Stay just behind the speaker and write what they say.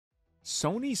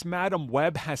Sony's Madam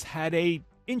Web has had a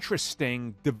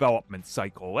interesting development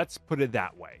cycle, let's put it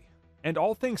that way. And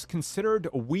all things considered,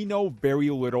 we know very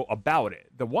little about it.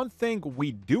 The one thing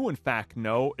we do in fact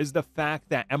know is the fact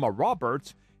that Emma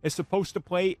Roberts is supposed to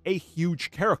play a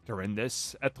huge character in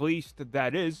this, at least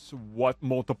that is what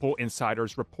multiple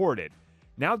insiders reported.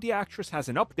 Now the actress has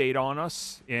an update on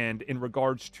us, and in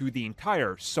regards to the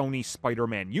entire Sony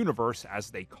Spider-Man universe,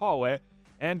 as they call it,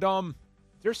 and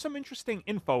there's some interesting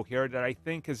info here that I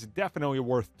think is definitely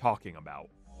worth talking about.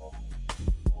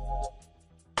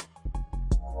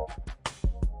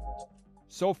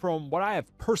 So from what I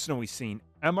have personally seen,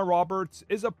 Emma Roberts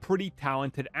is a pretty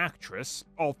talented actress,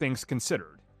 all things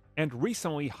considered. And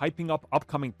recently, hyping up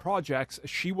upcoming projects,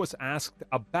 she was asked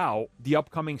about the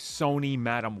upcoming Sony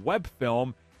Madam Web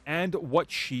film and what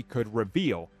she could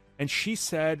reveal. And she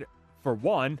said, for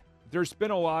one, there's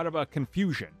been a lot of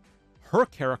confusion. Her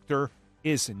character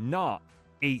is not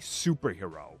a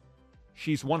superhero.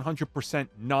 She's 100%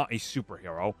 not a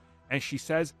superhero. And she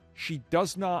says she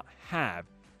does not have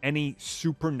any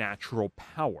supernatural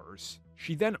powers.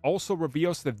 She then also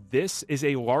reveals that this is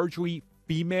a largely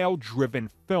female-driven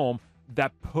film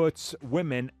that puts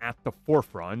women at the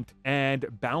forefront and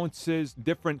balances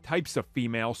different types of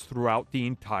females throughout the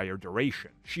entire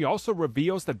duration. She also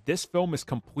reveals that this film is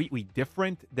completely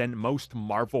different than most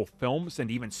Marvel films and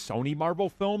even Sony Marvel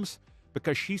films,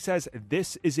 because she says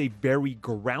this is a very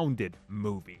grounded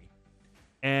movie,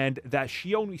 and that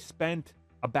she only spent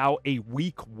about a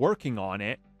week working on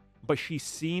it, but she's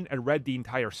seen and read the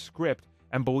entire script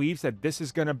and believes that this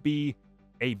is going to be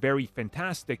a very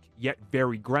fantastic yet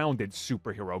very grounded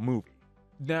superhero movie.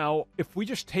 Now, if we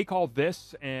just take all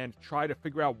this and try to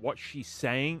figure out what she's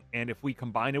saying, and if we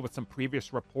combine it with some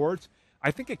previous reports,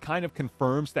 I think it kind of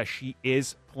confirms that she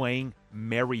is playing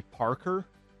Mary Parker.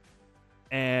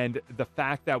 And the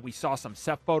fact that we saw some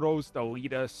set photos that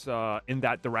lead us in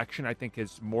that direction, I think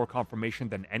is more confirmation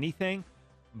than anything.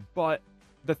 But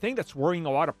the thing that's worrying a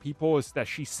lot of people is that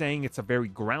she's saying it's a very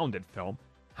grounded film.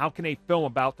 How can a film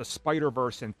about the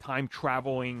Spider-Verse and time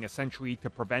traveling essentially to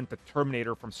prevent the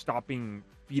Terminator from stopping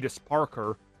Fetus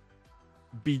Parker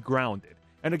be grounded?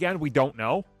 And again, we don't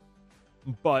know,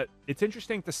 but it's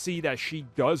interesting to see that she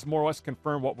does more or less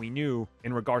confirm what we knew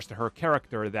in regards to her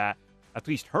character, that at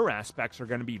least her aspects are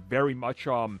going to be very much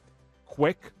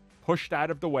quick, pushed out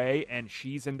of the way, and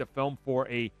she's in the film for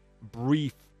a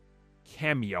brief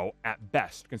cameo at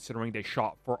best, considering they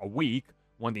shot for a week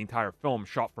when the entire film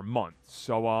shot for months.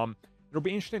 So it'll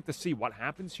be interesting to see what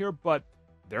happens here, but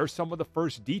there's some of the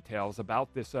first details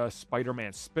about this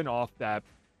Spider-Man spin-off that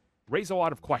raise a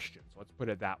lot of questions, let's put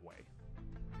it that way.